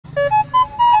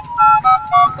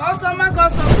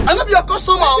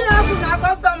My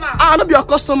customer. I no be your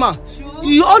customer. Sure.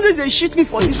 You always they shit me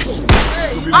for this one.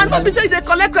 Hey. I no be say they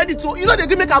collect credit too. You know they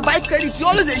give me a buy credit. You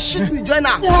always they shit me join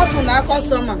her. What happen, our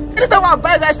customer? Anytime I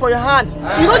buy rice for your hand,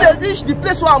 you know they reach the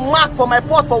place where I mark for my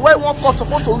pot for where one cup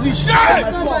supposed to reach.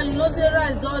 Yes. Somebody you know say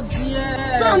rice don't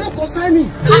dear. So no consign me.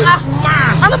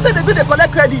 I don't say they do they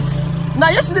collect credit. Now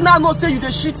yesterday now I know say you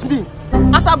they shit me.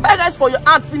 As I buy rice for your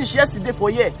hand finish yesterday for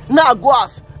here. Now I go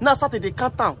house. Now Saturday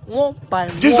count down one by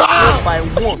one by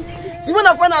one. See when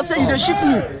I find out say you they shit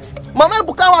me. Mama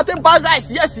Bukawa take buy rice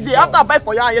yesterday after I buy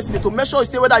for your hand yesterday to make sure you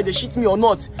say whether they shit me or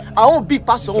not. I won't be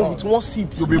pass on with one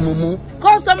seed. You be Mumu.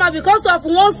 Customer because of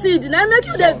one seed. Now make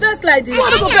you the best like this.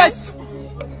 What the best?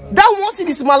 That one seed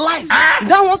is my life.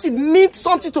 That one seed means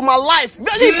something to my life.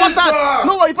 Very important.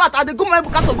 No, in fact, I dey go my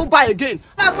book to go buy again.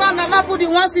 I come put the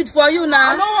one seed for you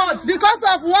now. Because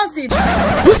of one seed.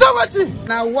 You say what?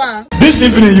 Now one. This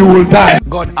evening you will die.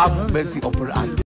 God have mercy upon us.